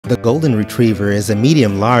The Golden Retriever is a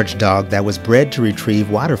medium-large dog that was bred to retrieve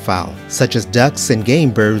waterfowl, such as ducks and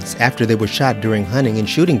game birds after they were shot during hunting and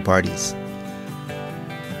shooting parties.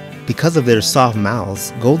 Because of their soft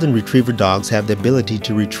mouths, Golden Retriever dogs have the ability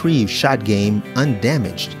to retrieve shot game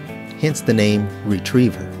undamaged, hence the name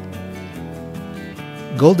Retriever.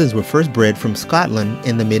 Goldens were first bred from Scotland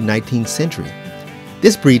in the mid-19th century.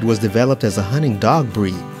 This breed was developed as a hunting dog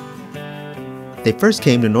breed. They first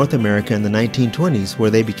came to North America in the 1920s, where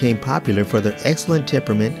they became popular for their excellent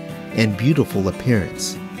temperament and beautiful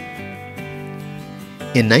appearance.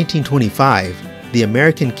 In 1925, the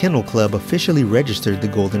American Kennel Club officially registered the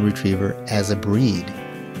Golden Retriever as a breed.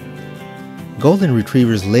 Golden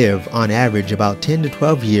Retrievers live, on average, about 10 to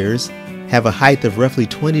 12 years, have a height of roughly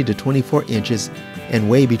 20 to 24 inches, and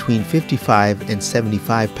weigh between 55 and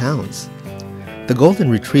 75 pounds. The Golden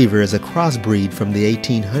Retriever is a crossbreed from the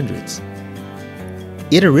 1800s.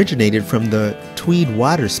 It originated from the Tweed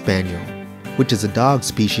Water Spaniel, which is a dog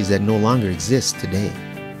species that no longer exists today.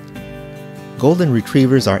 Golden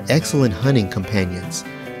Retrievers are excellent hunting companions.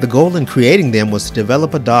 The goal in creating them was to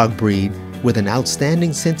develop a dog breed with an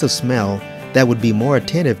outstanding sense of smell that would be more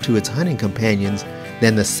attentive to its hunting companions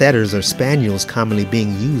than the setters or spaniels commonly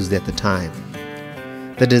being used at the time.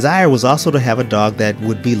 The desire was also to have a dog that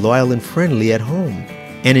would be loyal and friendly at home.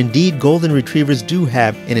 And indeed, Golden Retrievers do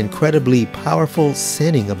have an incredibly powerful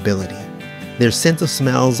scenting ability. Their sense of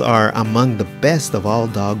smells are among the best of all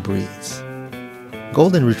dog breeds.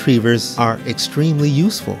 Golden Retrievers are extremely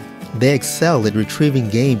useful. They excel at retrieving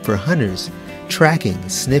game for hunters, tracking,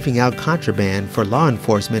 sniffing out contraband for law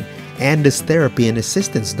enforcement, and as therapy and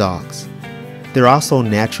assistance dogs. They're also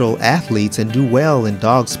natural athletes and do well in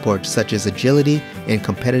dog sports such as agility and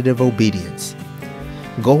competitive obedience.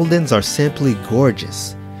 Goldens are simply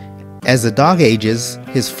gorgeous. As the dog ages,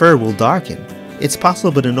 his fur will darken. It's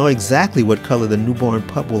possible to know exactly what color the newborn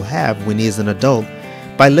pup will have when he is an adult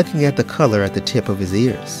by looking at the color at the tip of his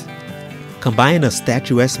ears. Combine a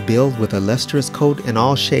statuesque build with a lustrous coat and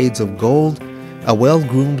all shades of gold, a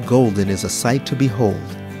well-groomed Golden is a sight to behold.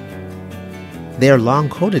 They are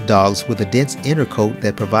long-coated dogs with a dense inner coat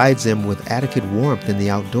that provides them with adequate warmth in the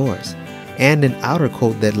outdoors, and an outer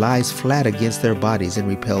coat that lies flat against their bodies and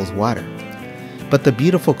repels water. But the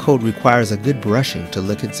beautiful coat requires a good brushing to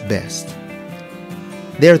look its best.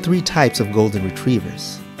 There are three types of Golden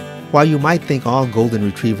Retrievers. While you might think all Golden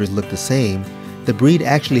Retrievers look the same, the breed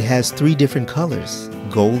actually has three different colors: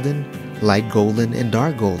 golden, light golden, and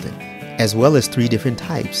dark golden, as well as three different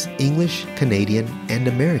types: English, Canadian, and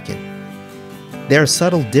American. There are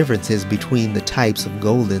subtle differences between the types of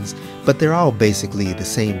Goldens, but they're all basically the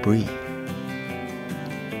same breed.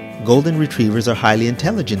 Golden Retrievers are highly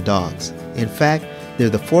intelligent dogs. In fact,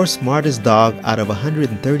 they're the fourth smartest dog out of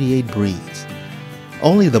 138 breeds.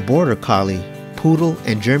 Only the Border Collie, Poodle,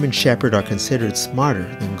 and German Shepherd are considered smarter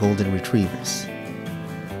than Golden Retrievers.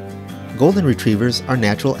 Golden Retrievers are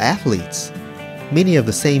natural athletes. Many of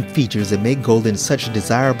the same features that make Goldens such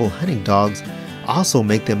desirable hunting dogs also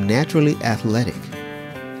make them naturally athletic.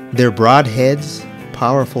 Their broad heads,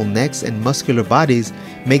 powerful necks, and muscular bodies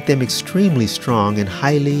make them extremely strong and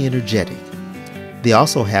highly energetic. They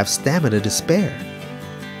also have stamina to spare.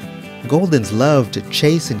 Goldens love to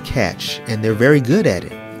chase and catch, and they're very good at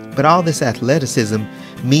it. But all this athleticism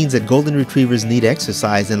means that Golden Retrievers need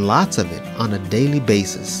exercise, and lots of it, on a daily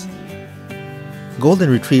basis.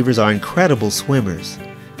 Golden Retrievers are incredible swimmers.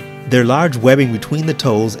 Their large webbing between the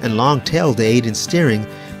toes and long tail to aid in steering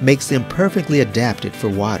makes them perfectly adapted for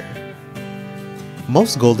water.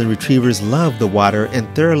 Most Golden Retrievers love the water and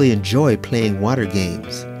thoroughly enjoy playing water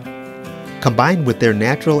games. Combined with their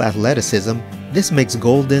natural athleticism, this makes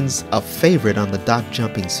Goldens a favorite on the dock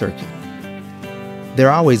jumping circuit.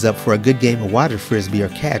 They're always up for a good game of water frisbee or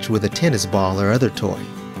catch with a tennis ball or other toy.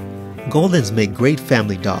 Goldens make great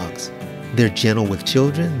family dogs. They're gentle with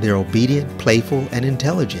children, they're obedient, playful, and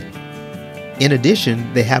intelligent. In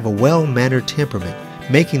addition, they have a well-mannered temperament,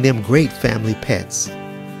 making them great family pets.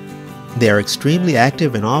 They are extremely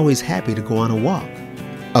active and always happy to go on a walk.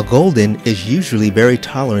 A Golden is usually very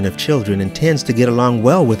tolerant of children and tends to get along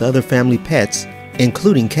well with other family pets,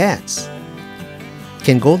 including cats.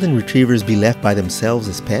 Can Golden Retrievers be left by themselves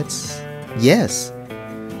as pets? Yes.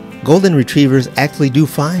 Golden Retrievers actually do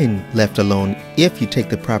fine left alone if you take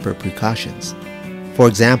the proper precautions. For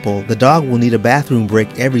example, the dog will need a bathroom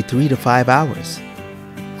break every 3 to 5 hours.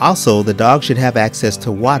 Also, the dog should have access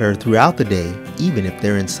to water throughout the day, even if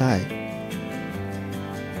they're inside.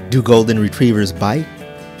 Do Golden Retrievers bite?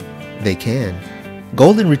 They can.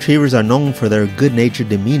 Golden Retrievers are known for their good-natured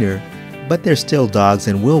demeanor, but they're still dogs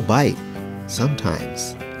and will bite,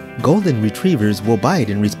 sometimes. Golden Retrievers will bite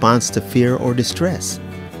in response to fear or distress.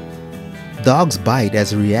 Dogs bite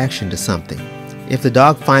as a reaction to something. If the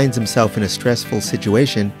dog finds himself in a stressful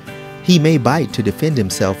situation, he may bite to defend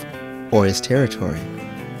himself or his territory.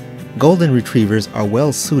 Golden Retrievers are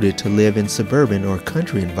well suited to live in suburban or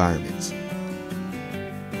country environments.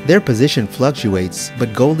 Their position fluctuates,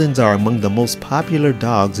 but Goldens are among the most popular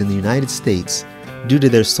dogs in the United States due to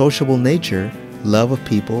their sociable nature, love of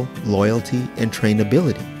people, loyalty, and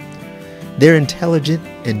trainability. They're intelligent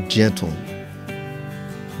and gentle.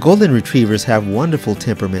 Golden Retrievers have wonderful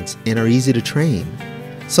temperaments and are easy to train.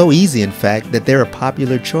 So easy, in fact, that they're a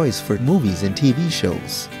popular choice for movies and TV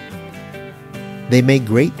shows. They make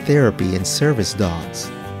great therapy and service dogs.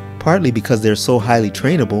 Partly because they're so highly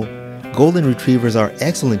trainable, Golden Retrievers are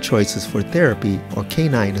excellent choices for therapy or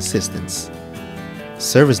canine assistance.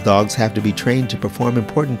 Service dogs have to be trained to perform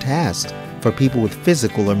important tasks for people with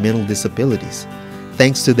physical or mental disabilities.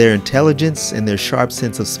 Thanks to their intelligence and their sharp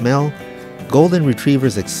sense of smell, Golden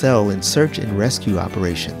Retrievers excel in search and rescue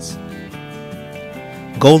operations.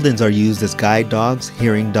 Goldens are used as guide dogs,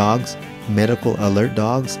 hearing dogs, medical alert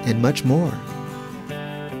dogs, and much more.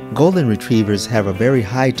 Golden Retrievers have a very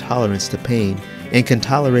high tolerance to pain and can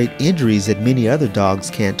tolerate injuries that many other dogs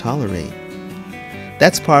can't tolerate.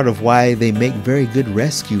 That's part of why they make very good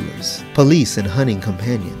rescuers, police, and hunting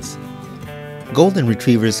companions. Golden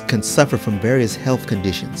Retrievers can suffer from various health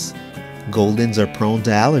conditions. Goldens are prone to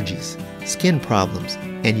allergies, skin problems,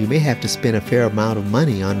 and you may have to spend a fair amount of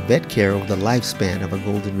money on vet care over the lifespan of a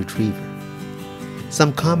Golden Retriever.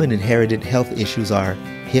 Some common inherited health issues are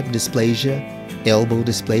hip dysplasia, elbow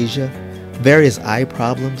dysplasia, various eye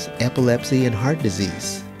problems, epilepsy, and heart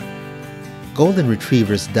disease. Golden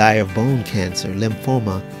Retrievers die of bone cancer,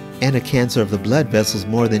 lymphoma, and a cancer of the blood vessels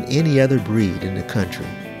more than any other breed in the country.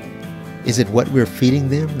 Is it what we're feeding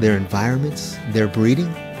them, their environments, their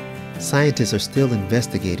breeding? Scientists are still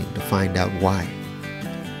investigating to find out why.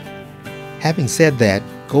 Having said that,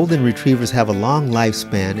 Golden Retrievers have a long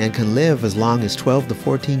lifespan and can live as long as 12 to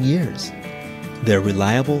 14 years. They're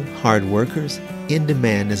reliable, hard workers, in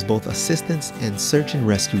demand as both assistance and search and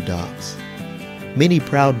rescue dogs. Many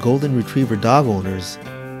proud Golden Retriever dog owners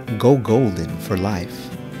go Golden for life.